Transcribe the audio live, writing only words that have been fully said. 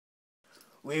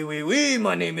Oui,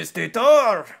 my name is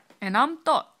Tatar. And I'm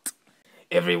Dot.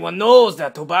 Everyone knows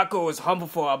that tobacco is harmful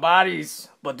for our bodies,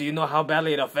 but do you know how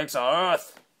badly it affects our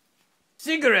earth?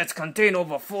 Cigarettes contain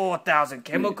over 4,000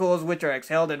 chemicals which are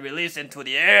exhaled and released into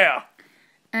the air.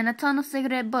 And a ton of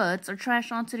cigarette butts are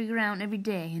trashed onto the ground every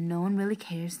day, and no one really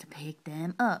cares to pick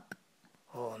them up.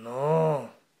 Oh no.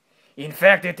 In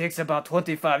fact, it takes about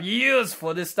 25 years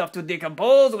for this stuff to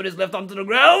decompose when it's left onto the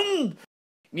ground.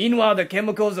 Meanwhile, the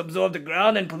chemicals absorb the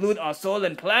ground and pollute our soil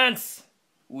and plants.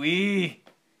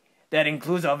 That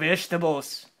includes our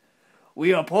vegetables.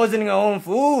 We are poisoning our own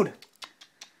food.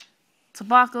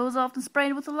 Tobacco is often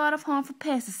sprayed with a lot of harmful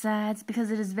pesticides because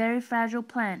it is a very fragile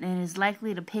plant and is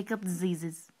likely to pick up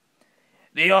diseases.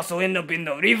 They also end up in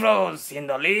the rivers, in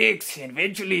the lakes, and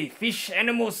eventually fish,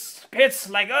 animals, pets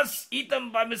like us eat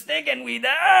them by mistake and we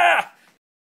die.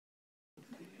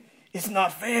 It's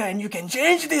not fair and you can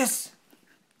change this.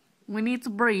 We need to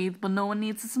breathe, but no one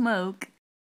needs to smoke.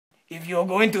 If you're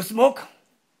going to smoke,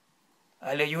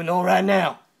 I'll let you know right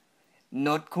now.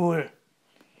 Not cool.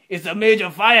 It's a major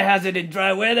fire hazard in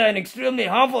dry weather and extremely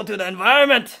harmful to the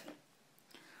environment.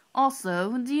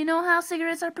 Also, do you know how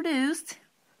cigarettes are produced?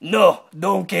 No,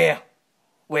 don't care.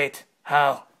 Wait,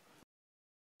 how?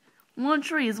 One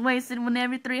tree is wasted when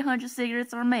every 300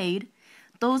 cigarettes are made.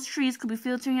 Those trees could be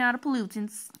filtering out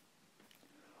pollutants.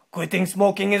 Quitting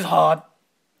smoking is hard,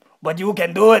 but you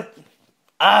can do it.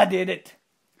 I did it.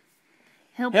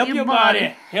 Help your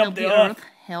body, help the earth,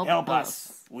 help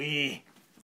us. We